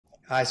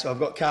Hi, so I've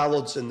got Karl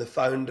Hudson, the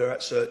founder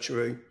at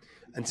Searcharoo,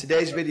 and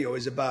today's video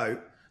is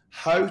about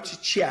how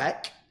to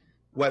check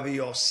whether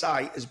your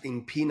site has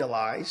been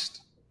penalised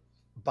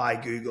by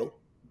Google.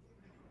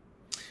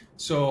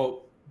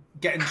 So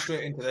getting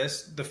straight into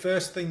this, the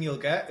first thing you'll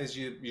get is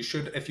you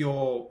should, if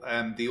you're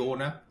the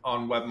owner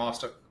on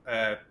Webmaster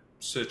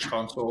Search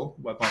Console,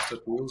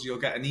 Webmaster Tools, you'll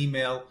get an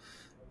email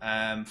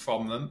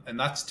from them, and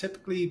that's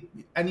typically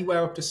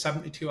anywhere up to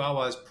 72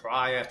 hours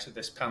prior to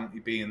this penalty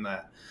being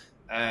there.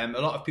 A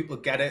lot of people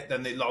get it,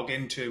 then they log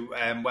into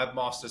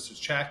Webmaster to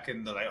check,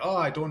 and they're like, "Oh,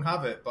 I don't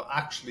have it." But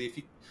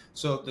actually,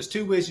 so there's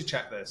two ways you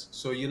check this.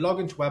 So you log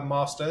into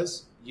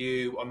Webmasters.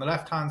 You, on the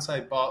left-hand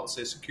side bar, it'll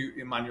say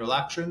Security and Manual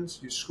Actions.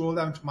 You scroll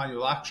down to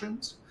Manual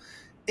Actions.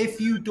 If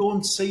you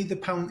don't see the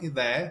penalty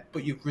there,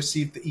 but you've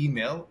received the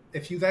email,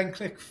 if you then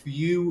click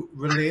View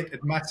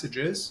Related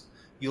Messages,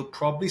 you'll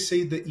probably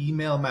see the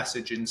email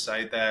message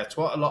inside there. It's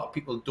what a lot of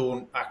people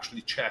don't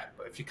actually check.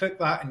 But if you click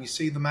that and you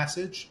see the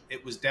message,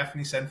 it was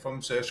definitely sent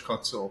from Search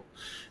Console.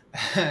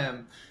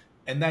 And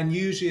then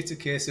usually it's a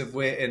case of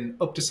waiting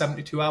up to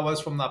 72 hours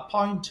from that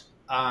point,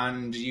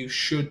 and you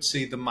should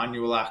see the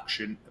manual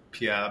action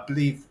appear. I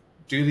believe,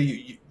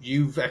 Dooley,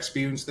 you've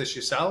experienced this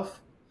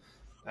yourself?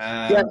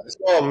 Yeah,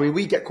 so, I mean,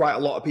 we get quite a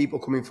lot of people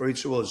coming through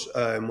to us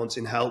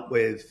wanting help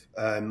with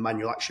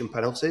manual action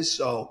penalties.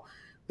 So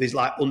there's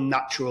like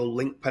unnatural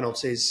link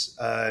penalties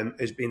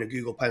as being a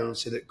Google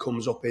penalty that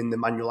comes up in the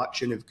manual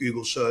action of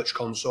Google Search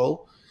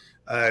Console.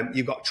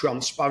 You've got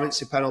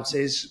transparency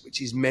penalties,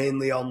 which is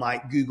mainly on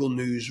like Google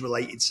News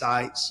related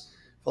sites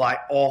for like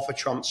author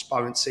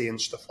transparency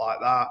and stuff like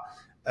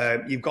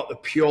that. You've got the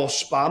pure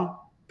spam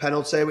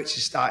penalty, which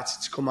has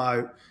started to come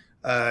out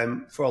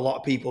for a lot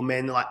of people,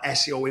 mainly like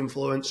SEO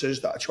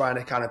influencers that are trying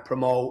to kind of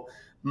promote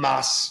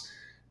mass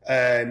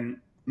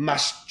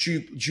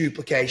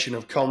duplication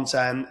of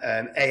content,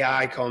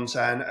 AI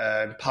content,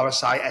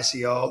 parasite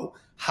SEO,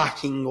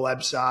 hacking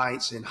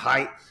websites, and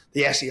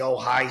the SEO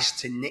heist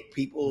to nick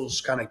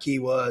people's kind of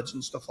keywords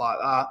and stuff like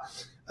that.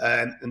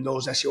 And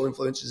those SEO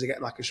influencers are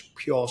getting like a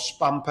pure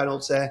spam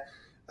penalty.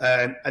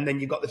 And then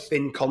you've got the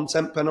thin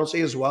content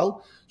penalty as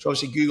well. So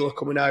obviously Google are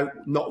coming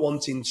out not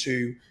wanting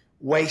to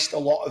waste a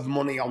lot of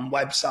money on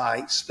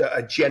websites that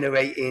are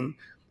generating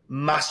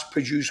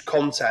mass-produced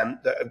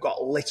content that have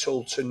got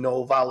little to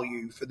no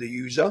value for the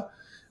user.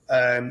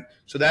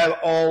 So they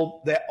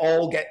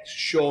all get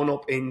shown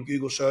up in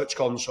Google Search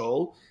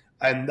Console,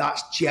 and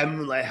that's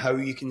generally how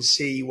you can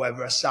see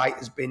whether a site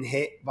has been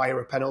hit via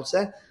a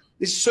penalty.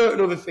 There's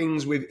certain other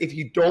things with, if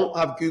you don't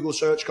have Google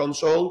Search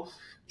Console,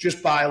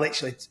 just by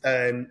literally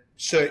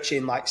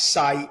searching like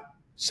site,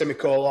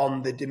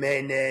 semicolon, the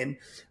domain name,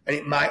 and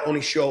it might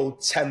only show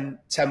 10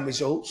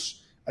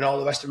 results and all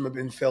the rest of them have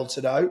been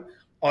filtered out.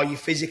 Or you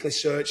physically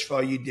search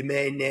for your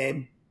domain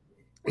name.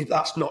 If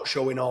that's not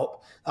showing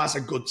up, that's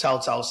a good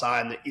telltale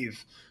sign that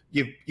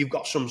you've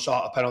got some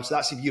sort of penalty.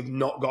 That's if you've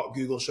not got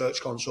Google Search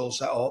Console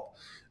set up.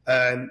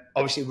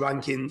 Obviously,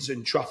 rankings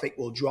and traffic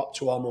will drop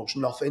to almost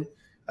nothing.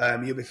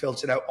 You'll be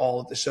filtered out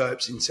all of the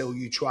SERPs until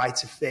you try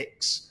to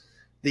fix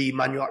the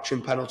manual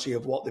action penalty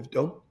of what they've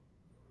done.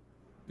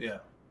 Yeah.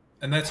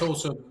 And that's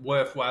also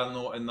worthwhile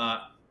noting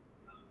that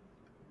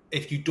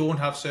if you don't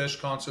have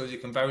Search Console, you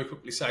can very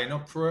quickly sign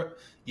up for it.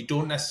 You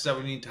don't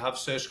necessarily need to have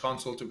Search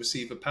Console to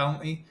receive a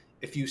penalty.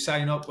 If you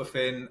sign up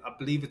within, I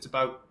believe it's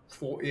about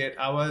 48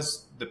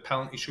 hours, the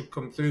penalty should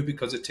come through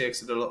because it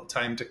takes it a little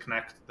time to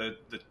connect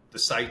the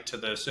site to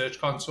the Search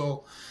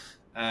Console.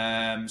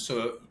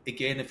 So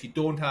again, if you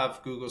don't have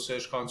Google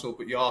Search Console,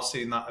 but you are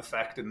seeing that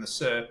effect in the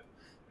SERP,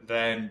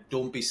 then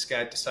don't be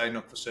scared to sign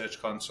up for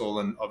Search Console,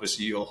 and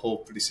obviously you'll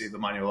hopefully see the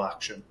manual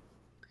action.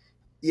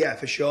 Yeah,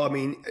 for sure. I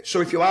mean, so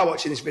if you are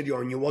watching this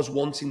video and you was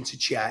wanting to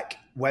check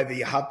whether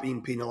you have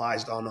been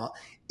penalised or not,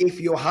 if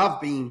you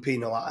have been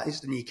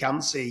penalised and you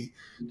can see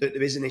that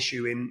there is an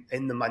issue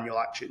in the manual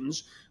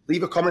actions,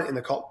 leave a comment in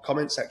the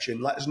comment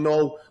section. Let us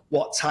know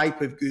what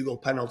type of Google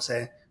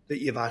penalty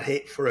that you've had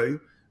hit through.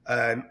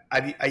 Are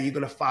you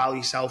going to file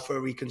yourself for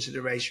a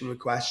reconsideration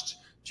request?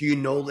 Do you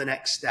know the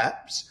next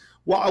steps?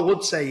 What I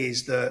would say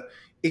is that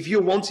if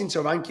you're wanting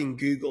to rank in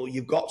Google,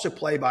 you've got to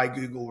play by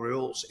Google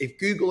rules. If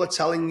Google are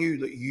telling you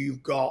that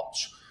you've got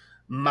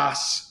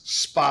mass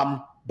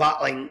spam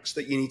backlinks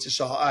that you need to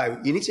sort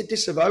out, you need to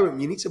disavow them.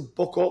 You need to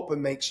buck up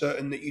and make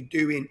certain that you're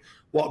doing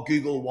what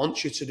Google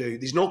wants you to do.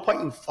 There's no point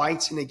in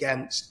fighting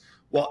against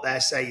what they're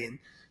saying.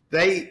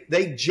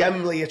 They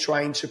generally are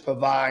trying to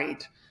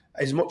provide,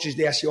 as much as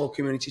the SEO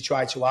community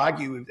try to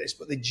argue with this,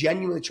 but they're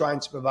genuinely trying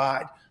to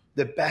provide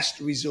the best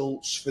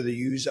results for the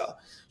user.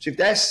 So if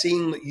they're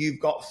seeing that you've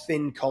got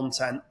thin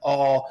content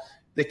or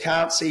they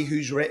can't see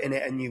who's written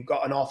it and you've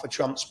got an author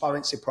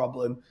transparency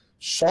problem,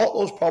 sort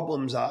those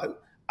problems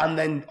out. And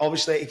then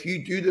obviously if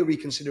you do the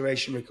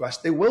reconsideration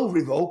request, they will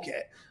revoke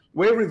it.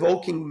 We're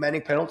revoking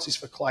many penalties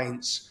for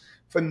clients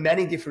for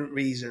many different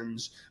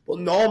reasons. But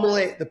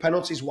normally the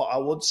penalties, what I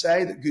would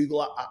say that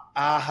Google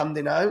are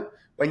handing out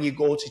when you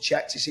go to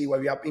check to see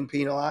whether you have been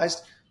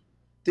penalised,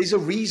 there's a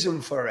reason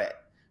for it.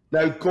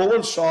 Now go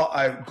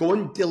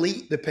and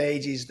delete the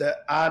pages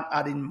that aren't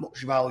adding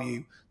much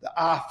value, that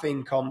are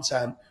thin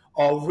content,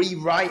 or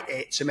rewrite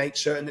it to make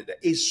certain that there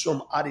is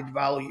some added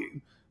value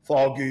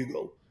for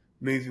Google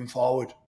moving forward.